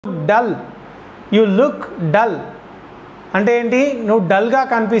Dull. You look dull అంటే ఏంటి? నువ్వు డల్గా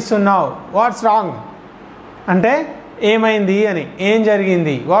కనిపిస్తున్నావు. వాట్స్ రాంగ్ అంటే ఏమైంది అని, ఏం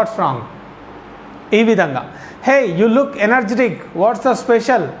జరిగింది, వాట్స్ రాంగ్. ఈ విధంగా. Hey you look energetic, what's the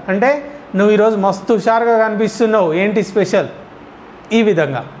special అంటే నువ్వు ఈరోజు మస్తు హుషారుగా కనిపిస్తున్నావు, ఏంటి స్పెషల్. ఈ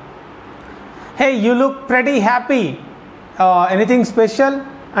విధంగా. Hey you look pretty happy, anything special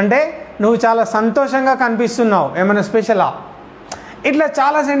అంటే నువ్వు చాలా సంతోషంగా కనిపిస్తున్నావు, ఏమైనా స్పెషలా. ఇట్లా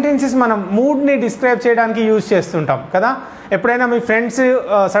చాలా సెంటెన్సెస్ మనం మూడ్ని డిస్క్రైబ్ చేయడానికి యూజ్ చేస్తుంటాం కదా. ఎప్పుడైనా మీ ఫ్రెండ్స్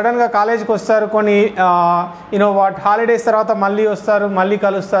సడన్గా కాలేజీకి వస్తారు, కొన్ని హాలిడేస్ తర్వాత మళ్ళీ వస్తారు, మళ్ళీ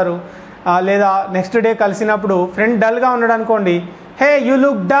కలుస్తారు, లేదా నెక్స్ట్ డే కలిసినప్పుడు ఫ్రెండ్ డల్గా ఉన్నాడు అనుకోండి, hey you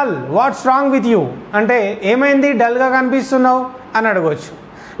look dull, what's wrong with you అంటే ఏమైంది డల్గా కనిపిస్తున్నావు అని అడగవచ్చు.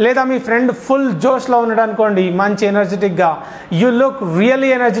 లేదా మీ ఫ్రెండ్ ఫుల్ జోష్లో ఉన్నాడు అనుకోండి, మంచి ఎనర్జెటిక్గా, you look really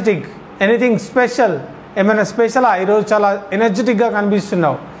energetic, anything special, ఏమైనా స్పెషలా, ఈరోజు చాలా ఎనర్జెటిక్గా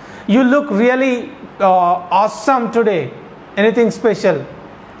కనిపిస్తున్నావు. You look really awesome today, anything special.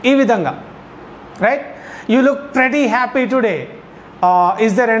 ఈ విధంగా. Right. You look pretty happy today,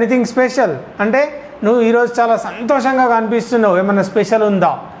 is there anything special అంటే నువ్వు ఈరోజు చాలా సంతోషంగా కనిపిస్తున్నావు, ఏమైనా స్పెషల్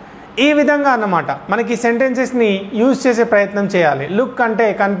ఉందా. ఈ విధంగా అన్నమాట మనకి సెంటెన్సెస్ని యూజ్ చేసే ప్రయత్నం చేయాలి. లుక్ అంటే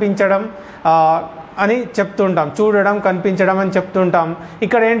కనిపించడం అని చెప్తుంటాం, చూడడం, కనిపించడం అని చెప్తుంటాం.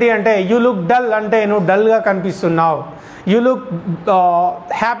 ఇక్కడ ఏంటి అంటే యూ లుక్ డల్ అంటే నువ్వు డల్గా కనిపిస్తున్నావు. యూ లుక్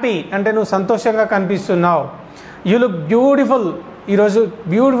హ్యాపీ అంటే నువ్వు సంతోషంగా కనిపిస్తున్నావు. యూ లుక్ బ్యూటిఫుల్, ఈరోజు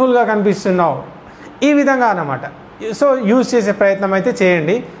బ్యూటిఫుల్గా కనిపిస్తున్నావు. ఈ విధంగా అన్నమాట. సో యూజ్ చేసే ప్రయత్నం అయితే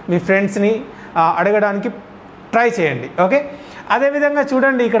చేయండి, మీ ఫ్రెండ్స్ని అడగడానికి ట్రై చేయండి. ఓకే. అదేవిధంగా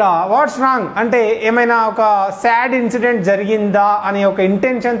చూడండి, ఇక్కడ వాట్స్ రాంగ్ అంటే ఏమైనా ఒక సాడ్ ఇన్సిడెంట్ జరిగిందా అనే ఒక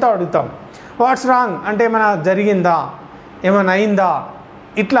ఇంటెన్షన్తో అడుగుతాం. వాట్స్ రాంగ్ అంటే ఏమైనా జరిగిందా, ఏమైనా అయిందా,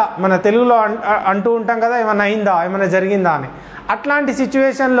 ఇట్లా మన తెలుగులో అంటూ ఉంటాం కదా, ఏమైనా అయిందా, ఏమైనా జరిగిందా అని. అట్లాంటి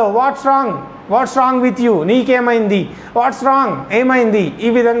సిచ్యువేషన్లో వాట్స్ రాంగ్ విత్ యూ, నీకేమైంది, వాట్స్ రాంగ్ ఏమైంది, ఈ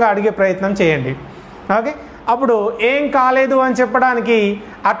విధంగా అడిగే ప్రయత్నం చేయండి. ఓకే. అప్పుడు ఏం కాలేదు అని చెప్పడానికి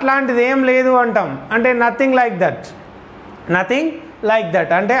అట్లాంటిది ఏం లేదు అంటాం, అంటే నథింగ్ లైక్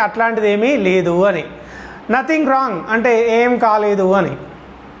దట్ అంటే అట్లాంటిది ఏమీ లేదు అని. నథింగ్ రాంగ్ అంటే ఏం కాలేదు అని.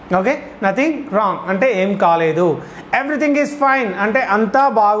 ఓకే. నథింగ్ రాంగ్ అంటే ఏం కాలేదు. ఎవ్రీథింగ్ ఈజ్ ఫైన్ అంటే అంతా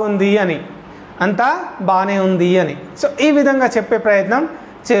బాగుంది అని, అంతా బాగానే ఉంది అని. సో ఈ విధంగా చెప్పే ప్రయత్నం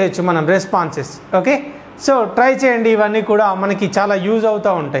చేయొచ్చు మనం రెస్పాన్సెస్. ఓకే. సో ట్రై చేయండి, ఇవన్నీ కూడా మనకి చాలా యూజ్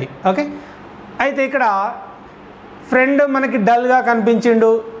అవుతూ ఉంటాయి. ఓకే. అయితే ఇక్కడ ఫ్రెండ్ మనకి డల్గా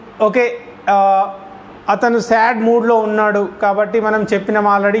కనిపించిండు. ఓకే. అతను సాడ్ మూడ్లో ఉన్నాడు కాబట్టి మనం చెప్పినాం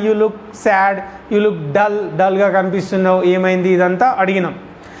already, you look sad, you look డల్గా కనిపిస్తున్నావు, ఏమైంది, ఇదంతా అడిగినాం.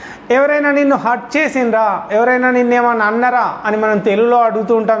 ఎవరైనా నిన్ను హర్ట్ చేసిండ్రా, ఎవరైనా నిన్నేమన్నా అన్నరా అని మనం తెలుగులో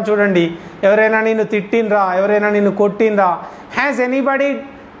అడుగుతూ ఉంటాం చూడండి. ఎవరైనా నిన్ను తిట్టిండ్రా, ఎవరైనా నిన్ను కొట్టిండ్రా. Has anybody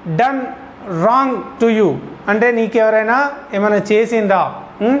done wrong to you అంటే నీకెవరైనా ఏమైనా చేసిండ్రా.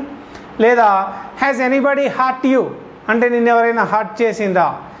 లేదా హ్యాస్ ఎనీబడి హర్ట్ యూ అంటే నిన్నెవరైనా హర్ట్ చేసిండ్రా.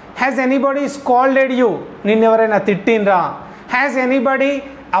 Has anybody స్కాల్డెడ్ you నిన్నెవరైనా తిట్టిండ్రా. Has anybody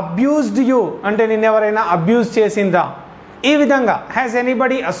abused you అంటే నిన్నెవరైనా అబ్యూజ్ చేసిండ్రా. ఈ విధంగా హ్యాస్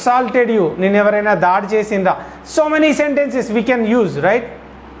ఎనీబడి అసాల్టెడ్ యూ నిన్నెవరైనా దాడి చేసిండ్రా. So many sentences we can use. Right.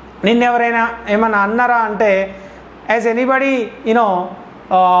 నిన్నెవరైనా ఏమైనా అన్నారా అంటే has anybody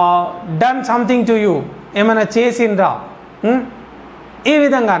done something to you ఏమైనా చేసిండ్రా. ఈ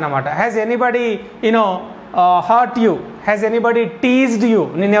విధంగా అన్నమాట. Has anybody hurt you, has anybody teased you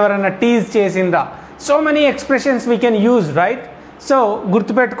నిన్నెవరైనా tease చేసిండ్రా. So many expressions we can use. Right. So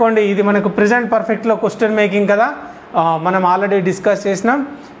గుర్తుపెట్టుకోండి, ఇది మనకు ప్రెజెంట్ పర్ఫెక్ట్లో క్వశ్చన్ మేకింగ్ కదా, మనం ఆల్రెడీ డిస్కస్ చేసినాం.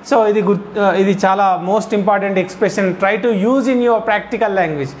 సో ఇది చాలా most important expression. Try to use in your practical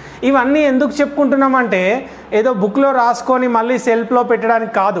language. ఇవన్నీ ఎందుకు చెప్పుకుంటున్నామంటే ఏదో బుక్లో రాసుకొని మళ్ళీ సెల్ఫ్లో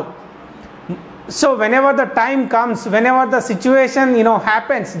పెట్టడానికి కాదు. So whenever the time comes, whenever the situation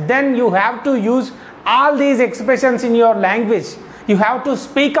happens, then you have to use all these expressions in your language. You have to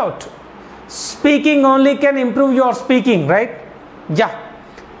speak out. Speaking only can improve your speaking, right? Yeah.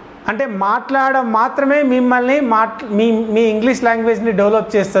 అంటే మాట్లాడడం మాత్రమే మిమ్మల్ని మీ English లాంగ్వేజ్ని develop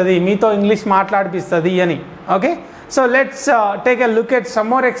చేస్తుంది, మీతో English మాట్లాడిపిస్తుంది అని. Okay. So let's take a look at some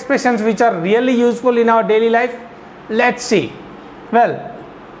more expressions which are really useful in our daily life. Let's see. Well,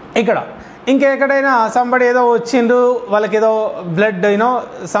 ఇక్కడ ఇంకెక్కడైనా somebody ఏదో వచ్చిండు, వాళ్ళకి ఏదో blood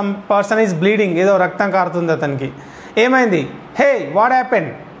some person is bleeding, ఏదో రక్తం కారుతుంది అతనికి. ఏమైంది? Hey what happened.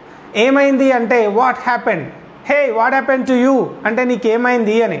 ఏమైంది అంటే what happened. Hey what happened to you అంటే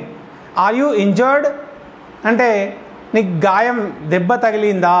నీకేమైంది అని. ఆర్ యూ ఇంజర్డ్ అంటే నీకు గాయం, దెబ్బ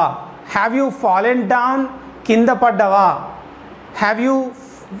తగిలిందా. హ్యావ్ యూ ఫాలెన్ డౌన్ కింద పడ్డవా. Have you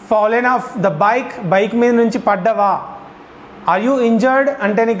fallen of the bike మీద నుంచి పడ్డవా. ఆర్ యూ ఇంజర్డ్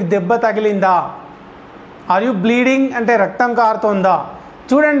అంటే నీకు దెబ్బ తగిలిందా, ఆర్ యూ బ్లీడింగ్ అంటే రక్తం కారుతోందా.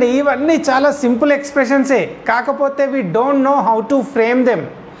 చూడండి ఇవన్నీ చాలా సింపుల్ ఎక్స్ప్రెషన్సే, కాకపోతే we don't know how to frame them,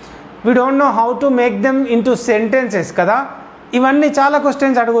 we don't know how to make them into sentences కదా. ఇవన్నీ చాలా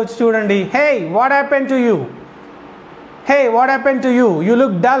క్వశ్చన్స్ అడగవచ్చు. చూడండి, hey what happen to you, hey what happen to you, you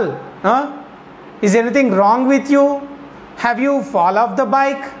look dull, is anything wrong with you, have you fall of the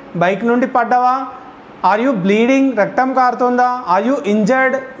bike, bike నుండి పడ్డావా, are you bleeding రక్తం కారుతుందా, are you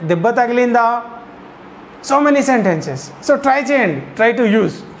injured దెబ్బ తగిలిందా. So many sentences. So try చేయండి, try to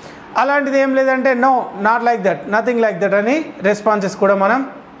use. అలాంటిది ఏం లేదంటే no not like that, nothing like that అని రెస్పాన్సెస్ కూడా మనం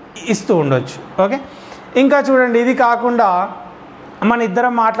ఇస్తూ ఉండొచ్చు. ఓకే, ఇంకా చూడండి ఇది కాకుండా మన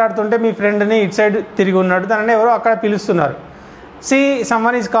ఇద్దరం మాట్లాడుతుంటే మీ ఫ్రెండ్ని ఇటు సైడ్ తిరిగి ఉన్నాడు, తనని ఎవరో అక్కడ పిలుస్తున్నారు. C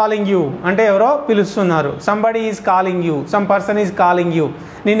someone is calling you అంటే ఎవరో పిలుస్తున్నారు. Somebody is calling you, some person is calling you,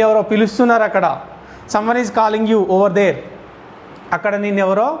 నేను ఎవరో పిలుస్తున్నారు అక్కడ. Someone is calling you over there, అక్కడ నిన్ను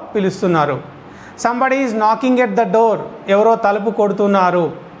ఎవరో పిలుస్తున్నారు. Somebody is knocking at the door, ఎవరో తలుపు కొడుతున్నారు.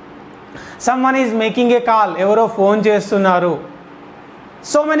 Someone is making a call, ఎవరో ఫోన్ చేస్తున్నారు.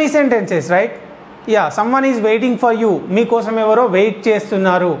 So many sentences right. Yeah, someone is waiting for you, మీకోసం ఎవరో వెయిట్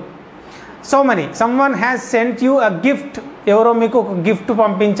చేస్తున్నారు. So many. Someone has sent you a gift, ఎవరో మీకు ఒక గిఫ్ట్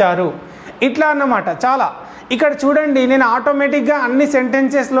పంపించారు. ఇట్లా అన్నమాట చాలా. ఇక్కడ చూడండి నేను ఆటోమేటిక్గా అన్ని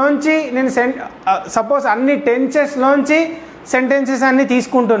సెంటెన్సెస్లోంచి నేను సపోజ్ అన్ని టెన్సెస్లోంచి సెంటెన్సెస్ అన్నీ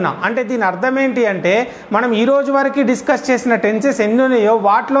తీసుకుంటున్నా. అంటే దీని అర్థం ఏంటి అంటే మనం ఈరోజు వరకు డిస్కస్ చేసిన టెన్సెస్ ఎన్ని ఉన్నాయో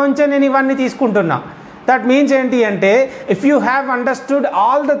వాటిలోంచే నేను ఇవన్నీ తీసుకుంటున్నా. దట్ మీన్స్ ఏంటి అంటే if you have understood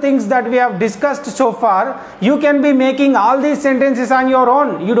all the things that we have discussed so far, you can be making all these sentences on your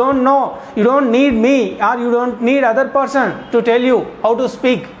own. You don't know, you don't need me are you don't need other person to tell you how to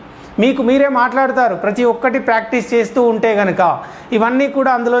speak. మీకు మీరే మాట్లాడతారు ప్రతి ఒక్కటి practice చేస్తూ ఉంటే కనుక. ఇవన్నీ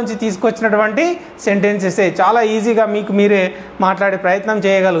కూడా అందులోంచి తీసుకొచ్చినటువంటి సెంటెన్సెసే. చాలా ఈజీగా మీకు మీరే మాట్లాడే ప్రయత్నం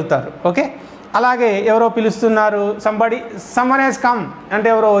చేయగలుగుతారు. ఓకే, అలాగే ఎవరో పిలుస్తున్నారు. సమ్మన్ హెస్ కమ్ అంటే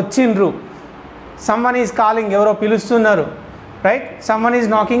ఎవరో వచ్చిండ్రు. సమ్మన్ ఈజ్ కాలింగ్, ఎవరో పిలుస్తున్నారు right. Someone is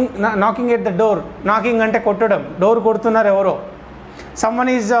knocking at the door, knocking అంటే కొట్టడం, డోర్ కొడుతున్నారు ఎవరో.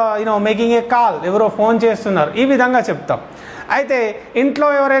 Someone is making a call, ఎవరో ఫోన్ చేస్తున్నారు. ఈ విధంగా చెప్తాం. అయితే ఇంట్లో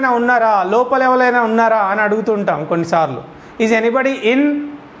ఎవరైనా ఉన్నారా, లోపల ఎవరైనా ఉన్నారా అని అడుగుతుంటాం కొన్నిసార్లు. ఈజ్ ఎనీబడి ఇన్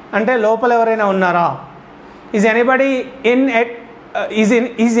అంటే లోపల ఎవరైనా ఉన్నారా. Is anybody in at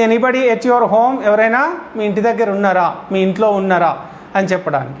is anybody at your home, ఎవరైనా మీ ఇంటి దగ్గర ఉన్నారా, మీ ఇంట్లో ఉన్నారా అని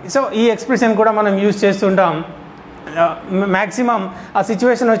చెప్పడానికి. సో ఈ ఎక్స్ప్రెషన్ కూడా మనం యూజ్ చేస్తుంటాం. మ్యాక్సిమం ఆ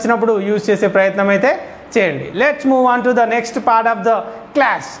సిచ్యువేషన్ వచ్చినప్పుడు యూజ్ చేసే ప్రయత్నం అయితే చేయండి. Let's move on to the next part of the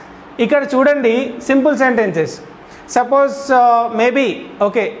class. ఇక్కడ చూడండి simple sentences. Suppose maybe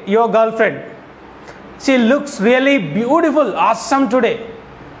okay your girl friend, she looks really beautiful awesome today.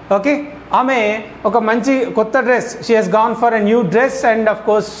 Okay, ఆమె ఒక మంచి కొత్త dress, she has gone for a new dress and of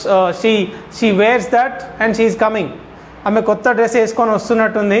course she wears that and she is coming. ఆమె కొత్త dress వేసుకొని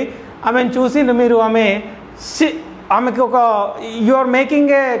వస్తున్నట్టుంది. ఆమెను చూసి మీరు ఆమెకి ఒక you are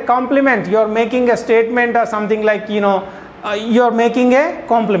making a complement, you are making a statement or something like you are making a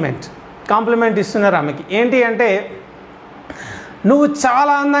complement ఇస్తున్నారు ఆమెకి. ఏంటి అంటే నువ్వు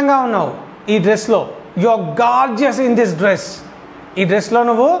చాలా అందంగా ఉన్నావు ఈ డ్రెస్లో, you are gorgeous in this dress. ఈ డ్రెస్లో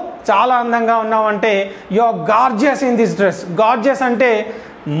నువ్వు చాలా అందంగా ఉన్నావు అంటే you are gorgeous in this dress. Gorgeous అంటే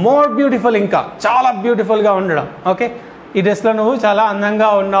మోర్ బ్యూటిఫుల్, ఇంకా చాలా బ్యూటిఫుల్గా ఉండడం. ఓకే, ఈ డ్రెస్లో నువ్వు చాలా అందంగా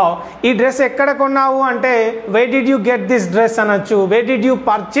ఉన్నావు. ఈ డ్రెస్ ఎక్కడ కొన్నావు అంటే వే did you get this dress అనొచ్చు, వే did you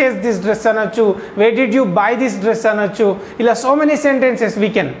purchase this dress అనొచ్చు, వే did you by this dress అనొచ్చు. ఇలా so many sentences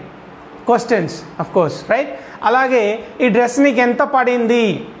we can questions of course right. అలాగే ఈ డ్రెస్ నీకు ఎంత పడింది,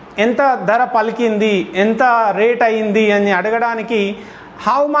 ఎంత ధర పలికింది, ఎంత రేట్ అయింది అని అడగడానికి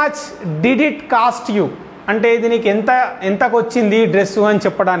how much did it cost you అంటే ఇది నీకు ఎంతకు వచ్చింది డ్రెస్సు అని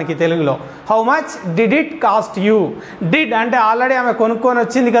చెప్పడానికి తెలుగులో how much did it cost you. Did అంటే ఆల్రెడీ ఆమె కొనుక్కొని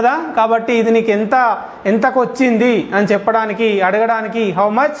వచ్చింది కదా, కాబట్టి ఇది నీకు ఎంతకు వచ్చింది అని చెప్పడానికి అడగడానికి how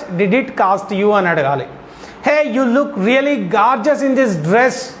much did it cost you అని అడగాలి. Hey you look really gorgeous in this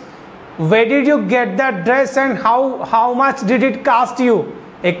dress, where did you get that dress and how much did it cost you.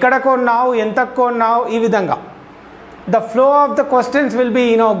 ఎక్కడ కొన్నావు, ఎంత కొన్నావు, ఈ విధంగా the flow of the questions will be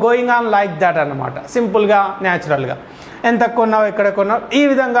going on like that అన్నమాట. సింపుల్గా న్యాచురల్గా ఎంత కొన్నావు, ఎక్కడ కొన్నావు, ఈ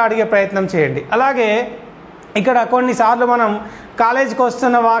విధంగా అడిగే ప్రయత్నం చేయండి. అలాగే ఇక్కడ కొన్నిసార్లు మనం కాలేజ్కి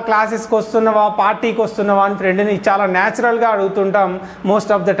వస్తున్నావా, క్లాసెస్కి వస్తున్నావా, పార్టీకి వస్తున్నావా అని ఫ్రెండ్ని చాలా న్యాచురల్గా అడుగుతుంటాం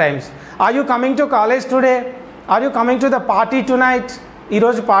most of the times. Are you coming to college today, are you coming to the party to night.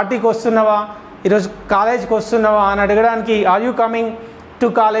 ఈరోజు పార్టీకి వస్తున్నావా, ఈరోజు కాలేజ్కి వస్తున్నావా అని అడగడానికి are you coming to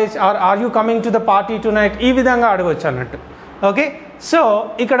college are are you coming to the party to night, ఈ విధంగా అడగవచ్చు అన్నట్టు. ఓకే, సో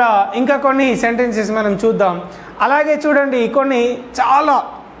ఇక్కడ ఇంకా కొన్ని సెంటెన్సెస్ మనం చూద్దాం. అలాగే చూడండి కొన్ని చాలా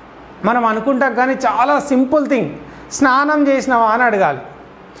మనం అనుకుంటాం కానీ చాలా సింపుల్ థింగ్, స్నానం చేసినావా అని అడగాలి.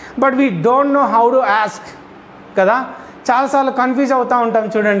 But we don't know how to ask కదా, చాలాసార్లు కన్ఫ్యూజ్ అవుతూ ఉంటాం.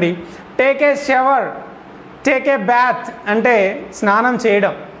 చూడండి, take a shower, take a bath అంటే స్నానం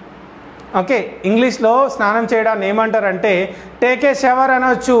చేయడం. ఓకే, ఇంగ్లీష్లో స్నానం చేయడాన్ని ఏమంటారంటే టేక్ ఏ షవర్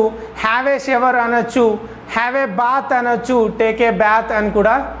అనొచ్చు, హ్యావ్ ఏ షవర్ అనొచ్చు, హ్యావ్ ఏ బాత్ అనొచ్చు, టేక్ ఏ బ్యాత్ అని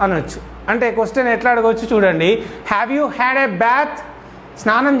కూడా అనొచ్చు. అంటే క్వశ్చన్ ఎట్లా అడగవచ్చు చూడండి, have you had a bath,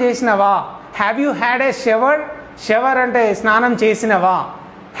 స్నానం చేసినవా? Have you had a shower, shower అంటే స్నానం చేసినవా?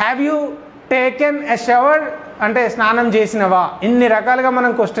 Have you taken a shower అంటే స్నానం చేసినవా? ఇన్ని రకాలుగా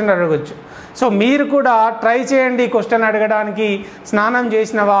మనం క్వశ్చన్ అడగవచ్చు. సో మీరు కూడా ట్రై చేయండి క్వశ్చన్ అడగడానికి. స్నానం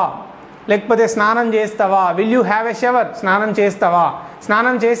చేసినవా, లేకపోతే స్నానం చేస్తావా, will you have a shower, స్నానం చేస్తావా,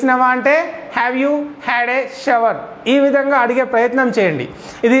 స్నానం చేసినవా అంటే have you had a shower. ఈ విధంగా అడిగే ప్రయత్నం చేయండి.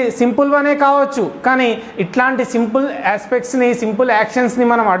 ఇది సింపుల్ వనే కావచ్చు, కానీ ఇట్లాంటి సింపుల్ ఆస్పెక్ట్స్ని, సింపుల్ యాక్షన్స్ని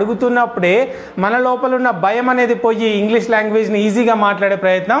మనం అడుగుతున్నప్పుడే మన లోపల ఉన్న భయం అనేది పోయి ఇంగ్లీష్ లాంగ్వేజ్ని ఈజీగా మాట్లాడే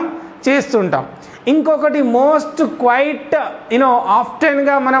ప్రయత్నం చేస్తుంటాం. ఇంకొకటి మోస్ట్ క్వైట్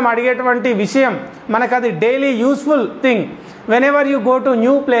ఆఫ్టెన్గా మనం అడిగేటువంటి విషయం, మనకు అది daily useful thing. whenever you go to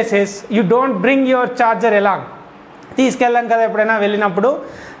new places you don't bring your charger along. తీసుకెళ్ళాం కదా ఎప్పుడైనా వెళ్ళినప్పుడు.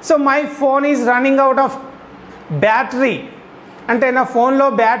 So my phone is running out of battery అంటే నా ఫోన్లో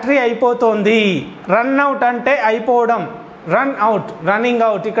బ్యాటరీ అయిపోతుంది. రన్ అవుట్ అంటే అయిపోవడం, రన్ అవుట్, రన్నింగ్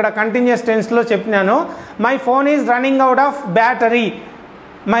అవుట్. ఇక్కడ కంటిన్యూస్ టెన్స్లో చెప్పినాను. My phone is running out of battery,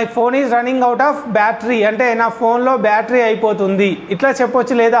 my phone is running out of battery అంటే నా ఫోన్లో బ్యాటరీ అయిపోతుంది ఇట్లా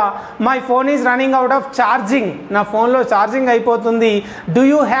చెప్పొచ్చు. లేదా my phone is running out of charging, నా ఫోన్లో ఛార్జింగ్ అయిపోతుంది. Do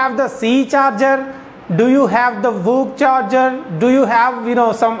you have the C charger, do you have the VOOC charger, do you have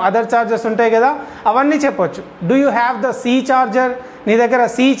some other chargers ఉంటాయి కదా, అవన్నీ చెప్పొచ్చు. Do you have the C charger, నీ దగ్గర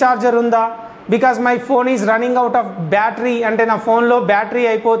C charger ఉందా? Because my phone is running out of battery అంటే నా ఫోన్లో బ్యాటరీ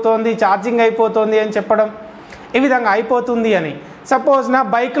అయిపోతుంది, ఛార్జింగ్ అయిపోతుంది అని చెప్పడం. ఈ విధంగా అయిపోతుంది అని. సపోజ్ నా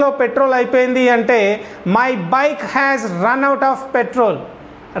బైక్లో పెట్రోల్ అయిపోయింది అంటే my bike has run out of petrol.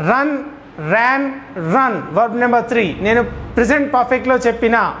 Run, Ryan, run, verb number 3. నేను ప్రెజెంట్ పర్ఫెక్ట్లో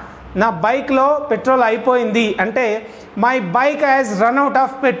చెప్పిన నా బైక్లో పెట్రోల్ అయిపోయింది అంటే my bike has run out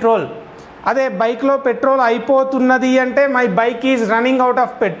of petrol. అదే బైక్లో పెట్రోల్ అయిపోతున్నది అంటే my bike is running out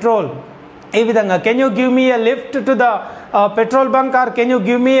of petrol. ఈ విధంగా can you give me a lift to the petrol bunk are can you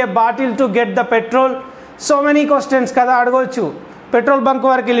give me a bottle to get the petrol. So many questions కదా అడగవచ్చు. Petrol bunk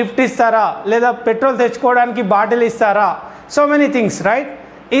వరకు lift ఇస్తారా, లేదా petrol తెచ్చుకోవడానికి bottle ఇస్తారా? So many things right.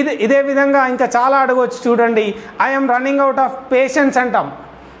 ఇదే విధంగా ఇంకా చాలా అడగవచ్చు. చూడండి, I'm running out of patience అంటాం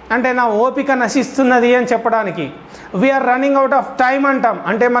అంటే నా ఓపిక నశిస్తున్నది అని చెప్పడానికి. We are running out of time అంటాం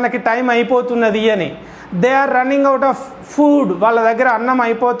అంటే మనకి టైం అయిపోతున్నది అని. They are running out of food, వాళ్ళ దగ్గర అన్నం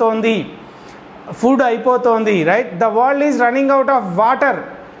అయిపోతుంది, ఫుడ్ అయిపోతుంది right. The world is running out of water,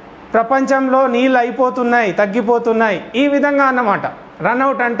 ప్రపంచంలో నీళ్ళు అయిపోతున్నాయి, తగ్గిపోతున్నాయి. ఈ విధంగా అన్నమాట.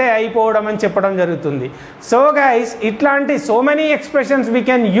 రన్అవుట్ అంటే అయిపోవడం అని చెప్పడం జరుగుతుంది. సో గైస్, ఇట్లాంటి so many expressions we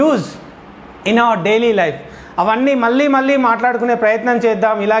can use in our daily life. అవన్నీ మళ్ళీ మాట్లాడుకునే ప్రయత్నం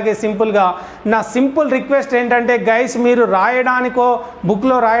చేద్దాం ఇలాగే సింపుల్గా. నా సింపుల్ రిక్వెస్ట్ ఏంటంటే గైస్, మీరు రాయడానికో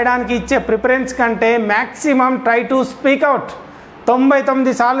బుక్లో రాయడానికి ఇచ్చే ప్రిఫరెన్స్ కంటే maximum try to speak out.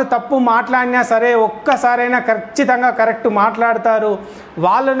 99 సార్లు తప్పు మాట్లాడినా సరే ఒక్కసారైనా ఖచ్చితంగా కరెక్ట్ మాట్లాడతారు.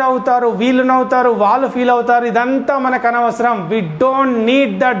 వాళ్ళు నవ్వుతారు, వీళ్ళు నవ్వుతారు, వాళ్ళు ఫీల్ అవుతారు. ఇదంతా మనకు అనవసరం. We don't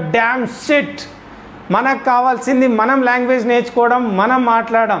need the dam shit. మనకు కావాల్సింది మనం లాంగ్వేజ్ నేర్చుకోవడం, మనం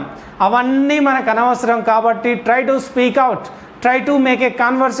మాట్లాడడం. అవన్నీ మనకు అనవసరం. కాబట్టి try to speak out, try to make a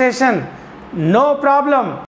conversation, no problem.